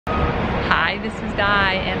Hi, this is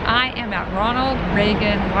Di, and I am at Ronald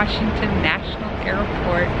Reagan Washington National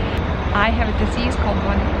Airport. I have a disease called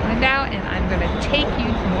Hippel Lindau, and I'm going to take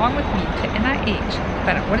you along with me to NIH to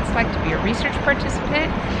find out what it's like to be a research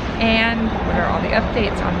participant and what are all the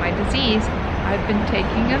updates on my disease. I've been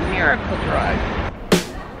taking a miracle drug.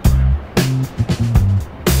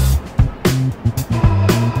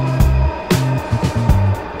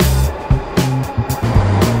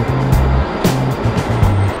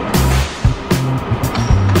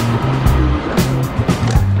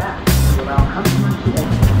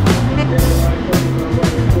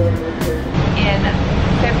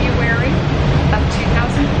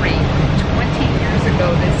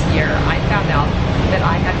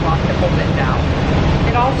 Hippel Lindau.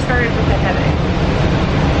 It all started with a headache.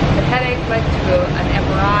 The headache led to an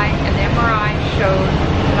MRI, and the MRI showed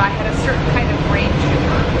that I had a certain kind of brain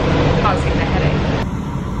tumor causing the headache.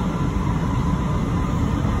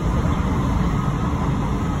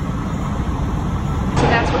 So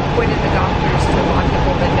that's what pointed the doctors to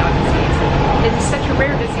Hippel Lindau disease. It is such a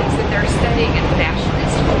rare disease that they're studying at the National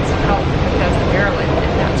Institutes of Health in Bethesda, Maryland,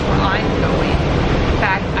 and that's where I'm going. In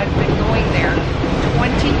fact, I've been going there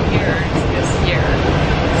 20 years this year.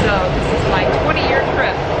 So this is my 20-year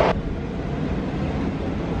trip.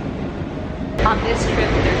 On this trip,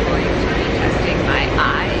 they're going to be testing my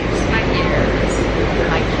eyes, my ears,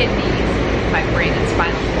 my kidneys, my brain and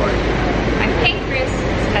spinal cord. My pancreas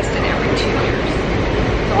is tested every 2 years.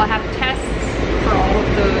 So I'll have tests for all of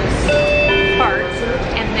those parts,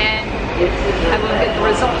 and then I will get the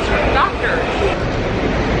results from the doctor.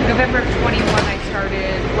 November of 21, I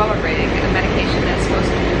started Welireg, a medication that's supposed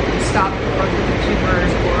to stop the growth of the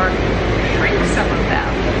tumors or shrink some of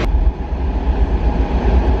them.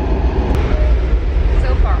 So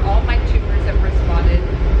far, all my tumors have responded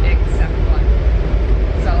except one.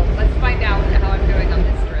 So let's find out how I'm doing on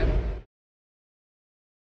this trip.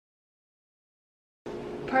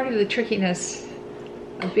 Part of the trickiness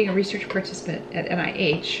of being a research participant at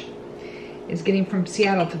NIH is getting from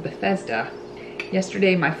Seattle to Bethesda.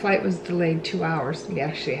 Yesterday, my flight was delayed 2 hours. We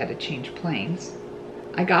actually had to change planes.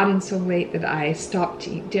 I got in so late that I stopped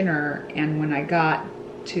to eat dinner, and when I got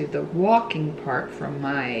to the walking part from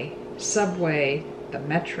my subway, the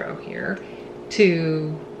metro here,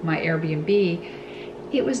 to my Airbnb,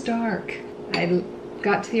 it was dark. I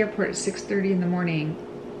got to the airport at 6:30 in the morning,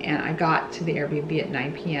 and I got to the Airbnb at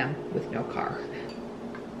 9 p.m. with no car.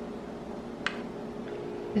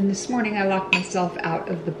 And this morning, I locked myself out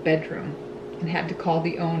of the bedroom and had to call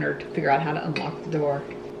the owner to figure out how to unlock the door.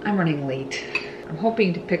 I'm running late. I'm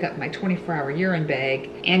hoping to pick up my 24-hour urine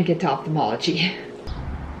bag and get to ophthalmology.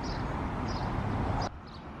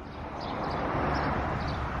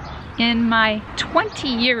 In my 20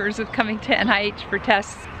 years of coming to NIH for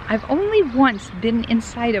tests, I've only once been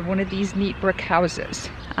inside of one of these neat brick houses.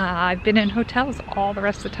 I've been in hotels all the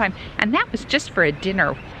rest of the time, and that was just for a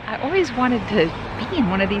dinner. I always wanted to be in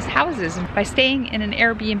one of these houses, and by staying in an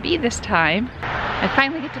Airbnb this time, I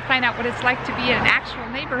finally get to find out what it's like to be in an actual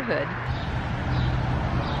neighborhood.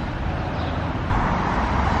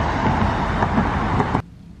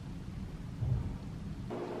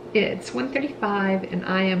 It's 1:35 and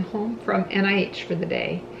I am home from NIH for the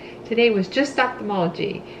day. Today was just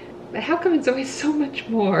ophthalmology, but how come it's always so much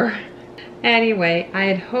more? Anyway, I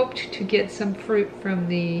had hoped to get some fruit from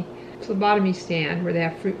the phlebotomy stand where they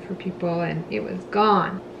have fruit for people, and it was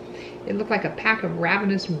gone. It looked like a pack of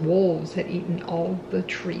ravenous wolves had eaten all the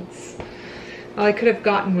treats. All I could have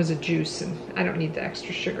gotten was a juice, and I don't need the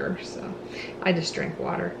extra sugar, so I just drank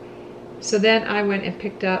water. So then I went and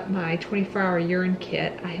picked up my 24-hour urine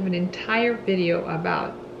kit. I have an entire video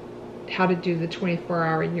about how to do the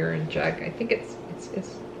 24-hour urine jug. I think it's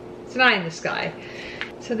an eye in the sky.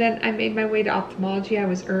 So then I made my way to ophthalmology. I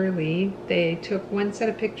was early. They took one set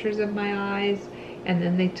of pictures of my eyes, and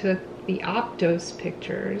then they took the Optos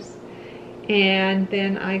pictures. And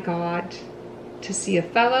then I got to see a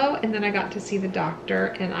fellow, and then I got to see the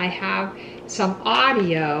doctor, and I have some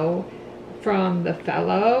audio from the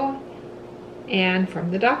fellow and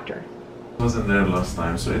from the doctor. I wasn't there last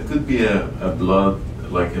time, so it could be a blood,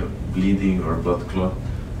 like a bleeding or blood clot,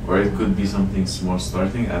 or it could be something small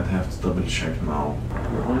starting. I'd have to double check now.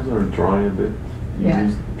 Your eyes are dry a bit. You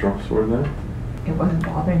use drops for that? It wasn't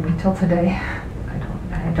bothering me till today.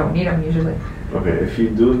 I don't need them usually. Okay, if you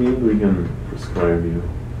do need, we can prescribe you.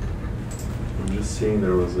 I'm just seeing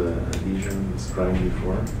there was a lesion described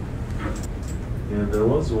before. Yeah, there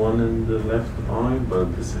was one in the left eye,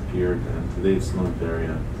 but disappeared, and today it's not there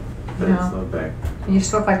yet. But it's not back. You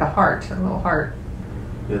just look like a heart, a little heart.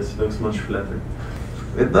 Yes, it looks much flatter.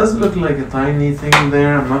 It does look like a tiny thing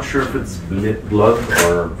there. I'm not sure if it's blood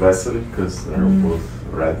or vessel because they're both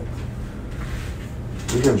red.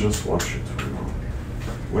 We can just watch it for now.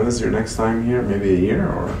 When is your next time here? Maybe a year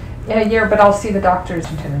or? Yeah, a year, but I'll see the doctors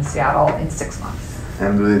in Seattle in 6 months.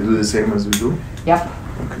 And do they do the same as we do? Yep.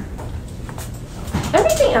 Okay.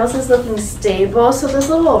 Everything else is looking stable, so this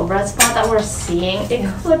little red spot that we're seeing, it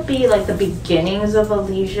could be like the beginnings of a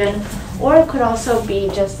lesion, or it could also be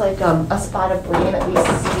just like a spot of bleeding that we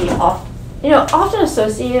see often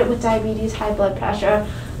associated with diabetes, high blood pressure,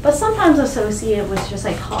 but sometimes associated with just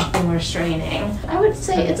like coughing or straining. I would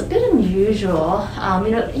say it's a bit unusual,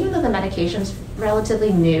 even though the medication's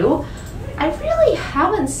relatively new, I really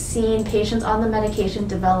haven't seen patients on the medication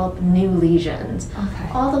develop new lesions. Okay.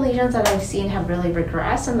 All the lesions that I've seen have really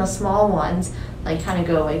regressed, and the small ones like kind of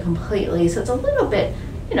go away completely. So it's a little bit,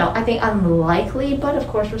 I think unlikely, but of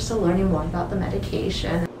course we're still learning more about the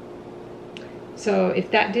medication. So if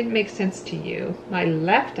that didn't make sense to you, my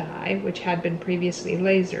left eye, which had been previously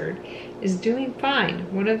lasered, is doing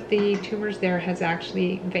fine. One of the tumors there has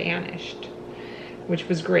actually vanished, which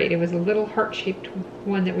was great. It was a little heart-shaped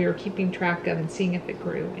one that we were keeping track of and seeing if it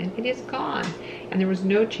grew, and it is gone. And there was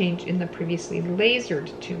no change in the previously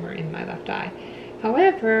lasered tumor in my left eye.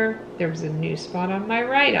 However, there was a new spot on my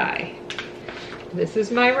right eye. This is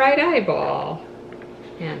my right eyeball,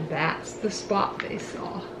 and that's the spot they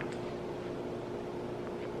saw.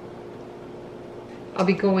 I'll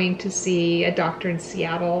be going to see a doctor in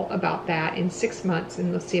Seattle about that in 6 months,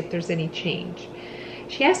 and they'll see if there's any change.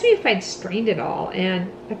 She asked me if I'd strained it all,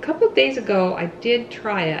 and a couple of days ago I did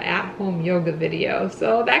try a at-home yoga video,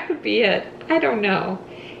 so that could be it. I don't know.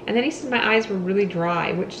 And then he said my eyes were really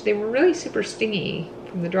dry, which they were really super stingy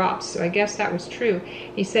from the drops, so I guess that was true.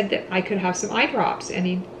 He said that I could have some eye drops, and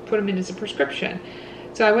he put them in as a prescription.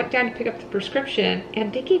 So I went down to pick up the prescription,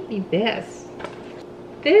 and they gave me this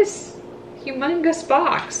humongous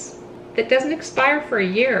box that doesn't expire for a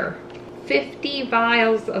year. 50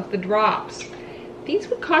 vials of the drops. These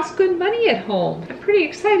would cost good money at home. I'm pretty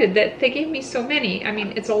excited that they gave me so many. I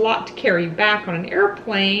mean, it's a lot to carry back on an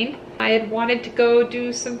airplane. I had wanted to go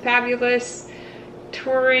do some fabulous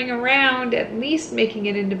touring around, at least making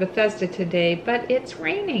it into Bethesda today, but it's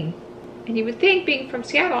raining. And you would think, being from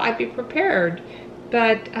Seattle, I'd be prepared.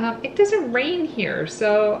 But it doesn't rain here,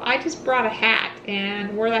 so I just brought a hat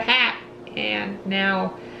and wore the hat. And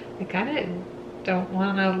now I kind of don't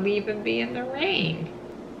want to leave and be in the rain.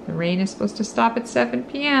 The rain is supposed to stop at 7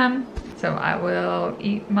 p.m. So I will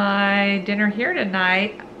eat my dinner here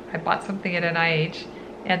tonight. I bought something at NIH.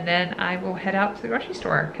 And then I will head out to the grocery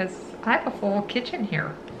store because I have a full kitchen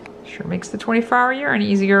here. Sure makes the 24-hour urine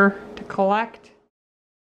easier to collect.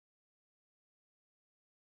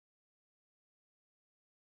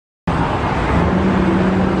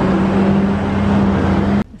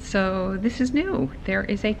 So this is new. There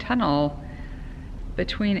is a tunnel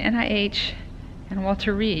between NIH and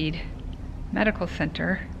Walter Reed Medical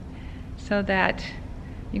Center so that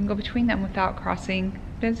you can go between them without crossing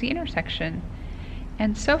the busy intersection.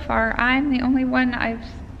 And so far, I'm the only one I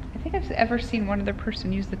think I've ever seen one other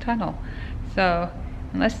person use the tunnel. So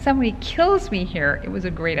unless somebody kills me here, it was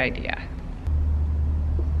a great idea.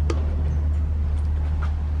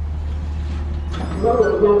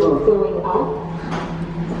 Road number filling up.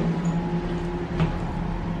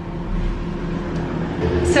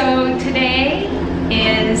 So today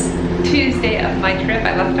is Tuesday of my trip.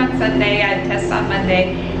 I left on Sunday, I had tests on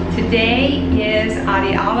Monday. Today is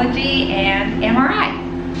audiology and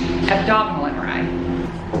MRI, abdominal MRI.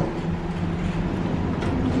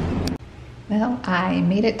 Well, I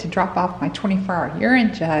made it to drop off my 24-hour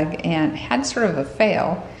urine jug and had sort of a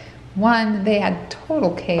fail. One, they had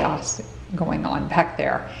total chaos going on back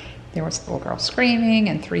there. There was a little girl screaming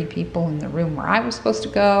and 3 people in the room where I was supposed to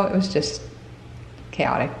go. It was just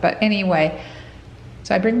chaotic. But anyway,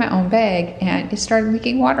 so I bring my own bag and it started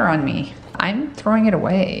leaking water on me. I'm throwing it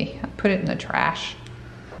away. I put it in the trash.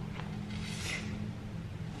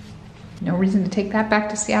 No reason to take that back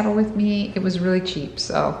to Seattle with me. It was really cheap,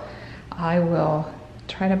 so I will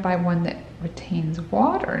try to buy one that retains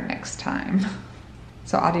water next time.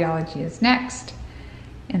 So audiology is next.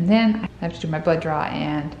 And then I have to do my blood draw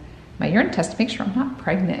and my urine test to make sure I'm not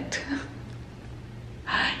pregnant.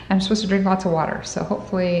 I'm supposed to drink lots of water, so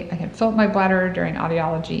hopefully I can fill up my bladder during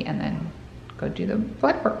audiology and then go do the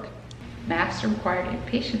blood work. Masks are required in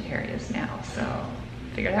patient areas now, so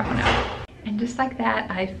figure that one out. And just like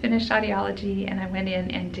that, I finished audiology and I went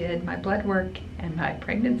in and did my blood work and my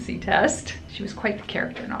pregnancy test. She was quite the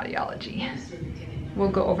character in audiology. We'll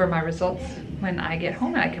go over my results when I get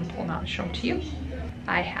home and I can pull them out and show them to you.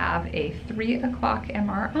 I have a 3 o'clock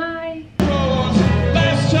MRI.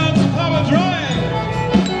 Last chance power drawing.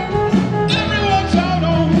 Everyone's out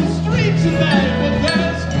on the streets tonight, but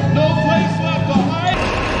there's no place left to hide.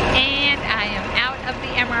 And I am out of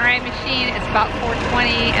the MRI machine. It's about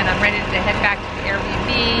 4:20 and I'm ready to head back to the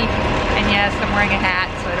Airbnb. And yes, I'm wearing a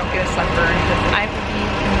hat so I don't get a sunburn because I've been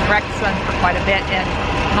in direct sun for quite a bit and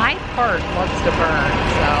my part loves to burn.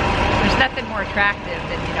 So there's nothing more attractive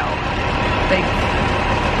than, you know, big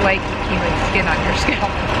flake human skin on your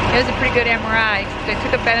scalp. It was a pretty good MRI. I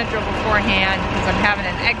took a Benadryl beforehand because I'm having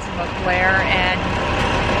an eczema flare and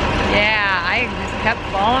yeah, I just kept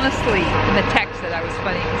falling asleep. And the text said I was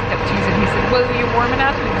funny. He kept teasing. He said, well, were you warm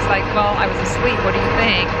enough? And he was like, well, I was asleep. What do you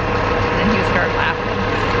think? And then he would start laughing.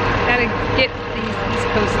 Gotta get these East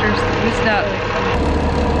Coasters to loosen up.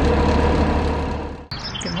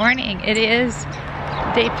 Good morning. It is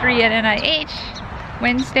day 3 at NIH,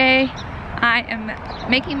 Wednesday. I am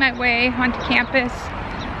making my way onto campus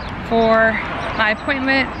for my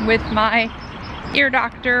appointment with my ear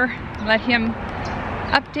doctor. Let him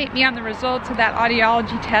update me on the results of that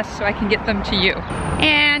audiology test so I can get them to you.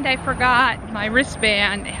 And I forgot my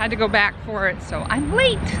wristband. I had to go back for it, so I'm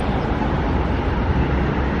late.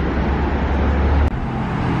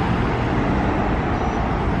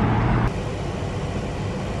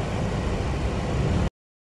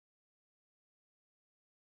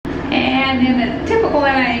 And in a typical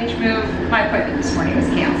NIH move, my appointment this morning was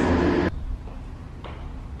canceled.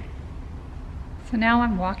 So now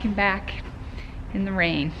I'm walking back in the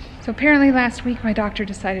rain. So apparently last week my doctor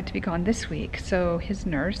decided to be gone this week, so his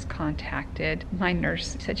nurse contacted my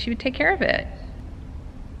nurse, said she would take care of it.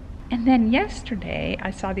 And then yesterday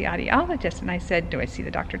I saw the audiologist and I said, do I see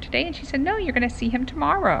the doctor today? And she said, no, you're gonna see him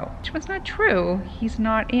tomorrow. Which was not true, he's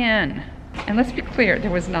not in. And let's be clear,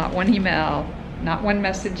 there was not one email, not one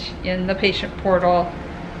message in the patient portal,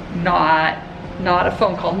 not a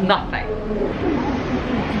phone call, nothing.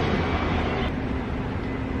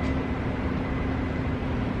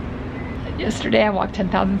 Yesterday I walked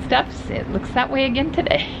 10,000 steps. It looks that way again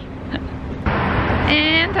today.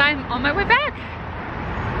 And I'm on my way back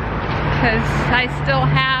because I still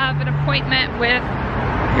have an appointment with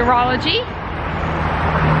urology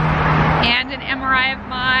and an MRI of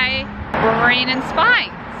my brain and spine.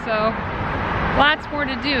 So lots more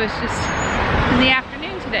to do. It's just in the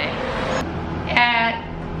afternoon today. At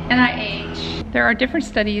NIH, there are different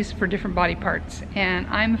studies for different body parts, and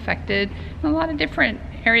I'm affected in a lot of different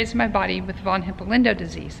areas of my body with von Hippel Lindau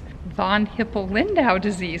disease. Von Hippel Lindau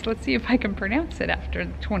disease. Let's see if I can pronounce it after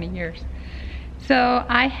 20 years. So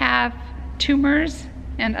I have tumors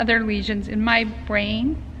and other lesions in my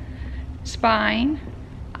brain, spine,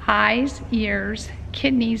 eyes, ears,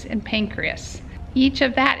 kidneys, and pancreas. Each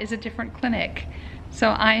of that is a different clinic. So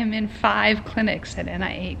I am in 5 clinics at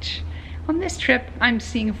NIH. On this trip, I'm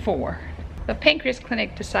seeing 4. The pancreas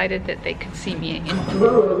clinic decided that they could see me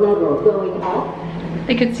Lower level going up.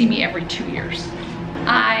 They could see me every 2 years.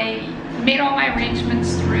 I made all my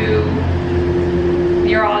arrangements through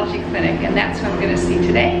the urology clinic, and that's who I'm gonna see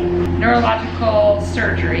today. Neurological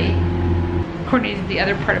surgery, according to the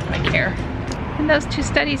other part of my care. And those 2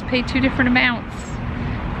 studies pay 2 different amounts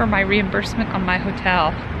for my reimbursement on my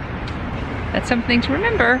hotel. That's something to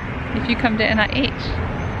remember if you come to NIH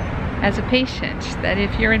as a patient, that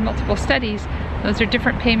if you're in multiple studies, those are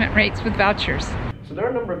different payment rates with vouchers. So there are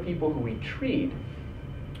a number of people who we treat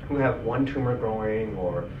who have 1 tumor growing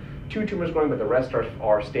or 2 tumors growing, but the rest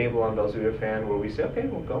are stable on belzutifan, where we say, okay,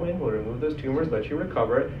 we'll go in, we'll remove those tumors, let you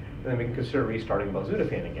recover it, and then we can consider restarting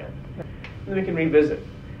belzutifan again. And then we can revisit.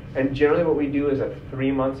 And generally what we do is at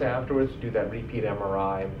 3 months afterwards, do that repeat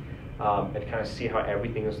MRI and kind of see how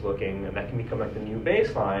everything is looking, and that can become like the new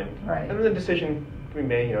baseline. Right. And then the decision we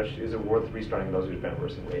made, you know, is it worth restarting belzutifan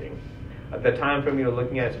versus waiting? The time frame you're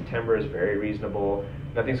looking at, September, is very reasonable.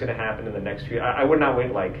 Nothing's going to happen in the next few. I would not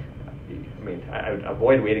wait like, I mean, I would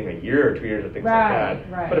avoid waiting a year or 2 years or things like that.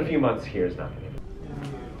 Right. But a few months here is nothing.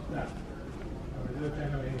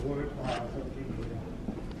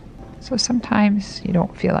 So sometimes you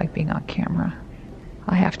don't feel like being on camera.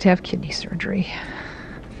 I have to have kidney surgery.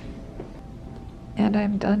 And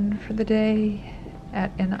I'm done for the day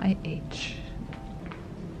at NIH.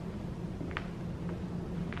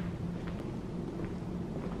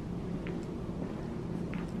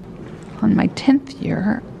 On my 10th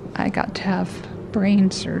year, I got to have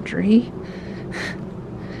brain surgery.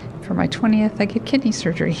 For my 20th, I get kidney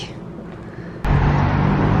surgery.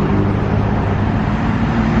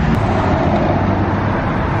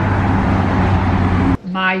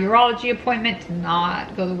 My urology appointment did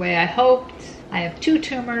not go the way I hoped. I have 2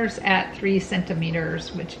 tumors at 3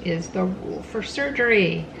 centimeters, which is the rule for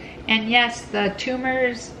surgery. And yes, the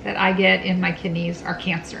tumors that I get in my kidneys are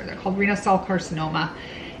cancer. They're called renal cell carcinoma.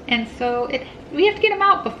 And so we have to get them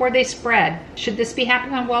out before they spread. Should this be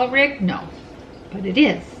happening on Welireg? No, but it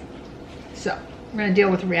is. So we're gonna deal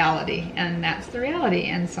with reality, and that's the reality.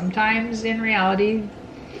 And sometimes in reality,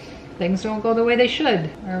 things don't go the way they should,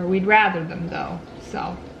 or we'd rather them though.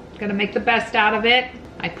 So gotta make the best out of it.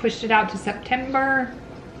 I pushed it out to September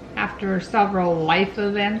after several life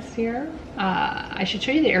events here. I should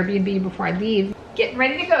show you the Airbnb before I leave. Getting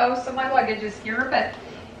ready to go, so my luggage is here, but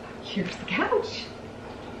here's the couch.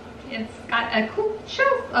 It's got a cool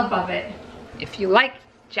shelf above it. If you like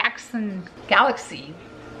Jackson Galaxy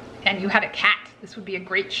and you had a cat, this would be a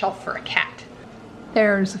great shelf for a cat.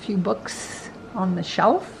 There's a few books on the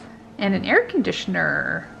shelf and an air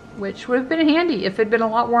conditioner, which would have been handy if it had been a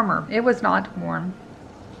lot warmer. It was not warm.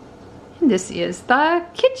 And this is the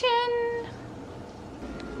kitchen.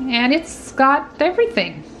 And it's got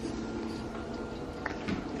everything,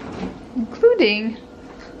 including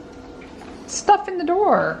stuff in the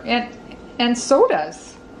door and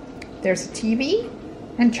sodas. There's a TV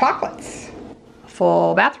and chocolates. A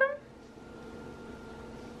full bathroom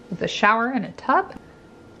with a shower and a tub.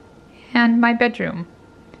 And my bedroom,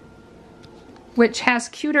 which has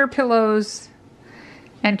cuter pillows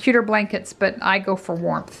and cuter blankets, but I go for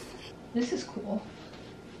warmth. This is cool.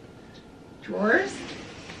 Drawers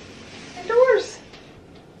and doors.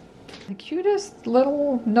 The cutest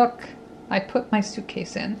little nook I put my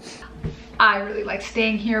suitcase in. I really like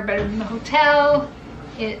staying here better than the hotel.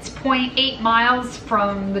 It's 0.8 miles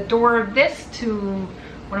from the door of this to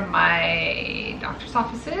one of my doctor's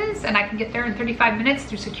offices, and I can get there in 35 minutes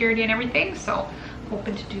through security and everything, so I'm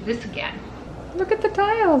hoping to do this again. Look at the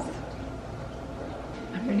tiles.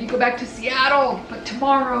 I'm ready to go back to Seattle, but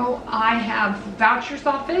tomorrow I have vouchers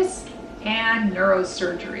office and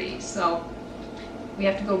neurosurgery. So we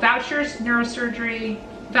have to go vouchers, neurosurgery,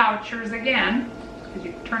 vouchers again, because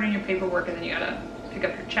you turn in your paperwork and then you gotta pick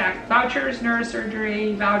up your check. Vouchers,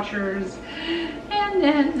 neurosurgery, vouchers, and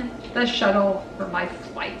then the shuttle for my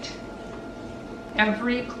flight.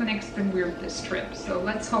 Every clinic's been weird this trip, so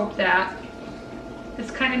let's hope that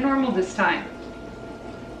it's kind of normal this time.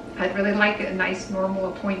 I'd really like a nice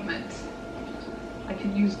normal appointment. I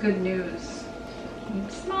could use good news.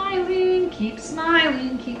 Keep smiling, keep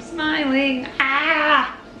smiling, keep smiling.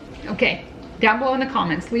 Ah! Okay, down below in the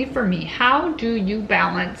comments, leave for me, how do you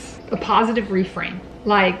balance a positive reframe?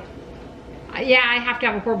 Like, yeah, I have to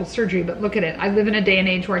have a horrible surgery, but look at it. I live in a day and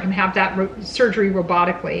age where I can have that surgery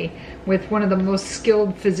robotically with one of the most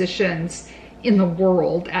skilled physicians in the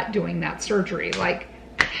world at doing that surgery. Like,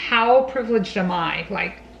 how privileged am I?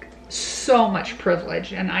 Like, so much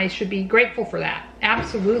privilege, and I should be grateful for that.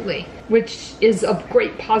 Absolutely. Which is a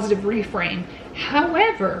great positive reframe.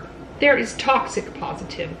 However, there is toxic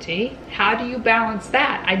positivity. How do you balance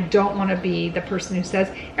that? I don't want to be the person who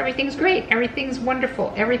says everything's great, everything's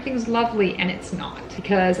wonderful, everything's lovely, and it's not.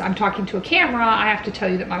 Because I'm talking to a camera, I have to tell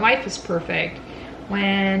you that my life is perfect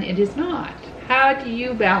when it is not. How do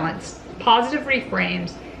you balance positive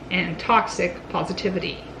reframes and toxic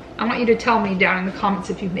positivity? I want you to tell me down in the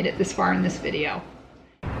comments if you've made it this far in this video.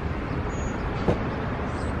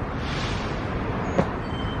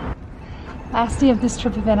 Last day of this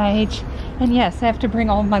trip of NIH, and yes, I have to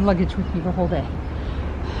bring all of my luggage with me the whole day.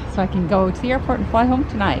 So I can go to the airport and fly home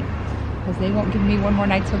tonight, because they won't give me one more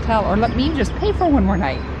night's hotel, or let me just pay for one more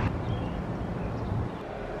night.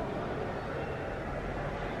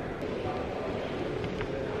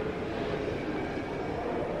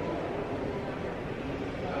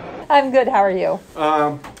 I'm good, how are you?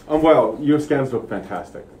 I'm well. Your scans look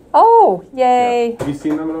fantastic. Oh, yay. Yeah. Have you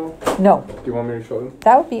seen them at all? No. Do you want me to show them?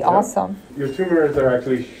 That would be awesome. Your tumors are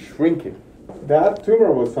actually shrinking. That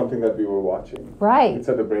tumor was something that we were watching. Right. It's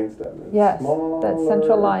at the brainstem. It's yes, smaller. that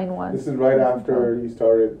central line one. This is right after you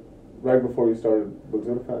started, right before you started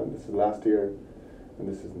belzutifan. This is last year, and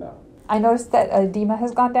this is now. I noticed that edema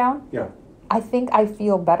has gone down. Yeah. I think I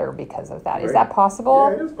feel better because of that. Right. Is that possible?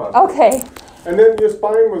 Yeah, it is possible. Okay. And then your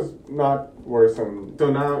spine was not worrisome.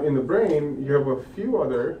 So now in the brain, you have a few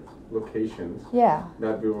other locations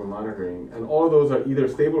that we were monitoring, and all of those are either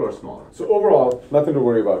stable or smaller. So overall, nothing to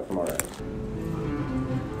worry about from our end.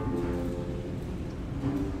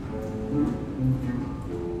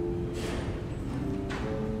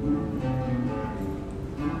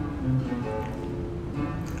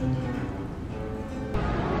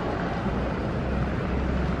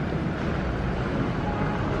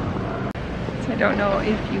 I don't know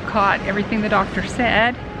if you caught everything the doctor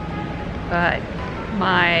said, but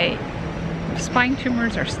my spine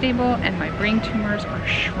tumors are stable and my brain tumors are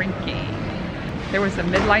shrinking. There was a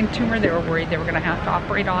midline tumor they were worried they were gonna have to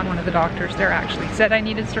operate on. One of the doctors there actually said I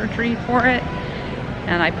needed surgery for it,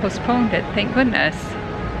 and I postponed it. Thank goodness.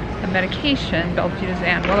 The medication,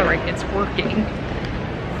 belbutasine, Welireg, it's working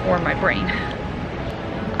for my brain.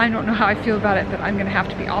 I don't know how I feel about it, but I'm gonna have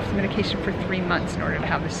to be off the medication for 3 months in order to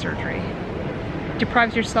have this surgery.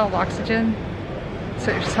 Deprives your cell of oxygen,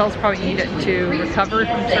 so your cells probably need it to recover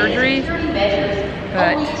from surgery,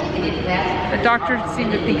 but the doctor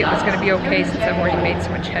seemed to think it was going to be okay since I've already made so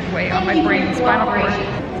much headway on my brain and spinal cord.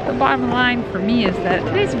 The bottom line for me is that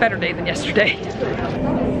today's a better day than yesterday.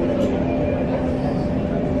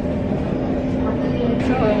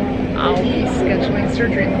 So I'll be scheduling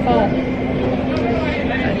surgery in the fall.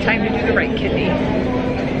 Time to do the right kidney.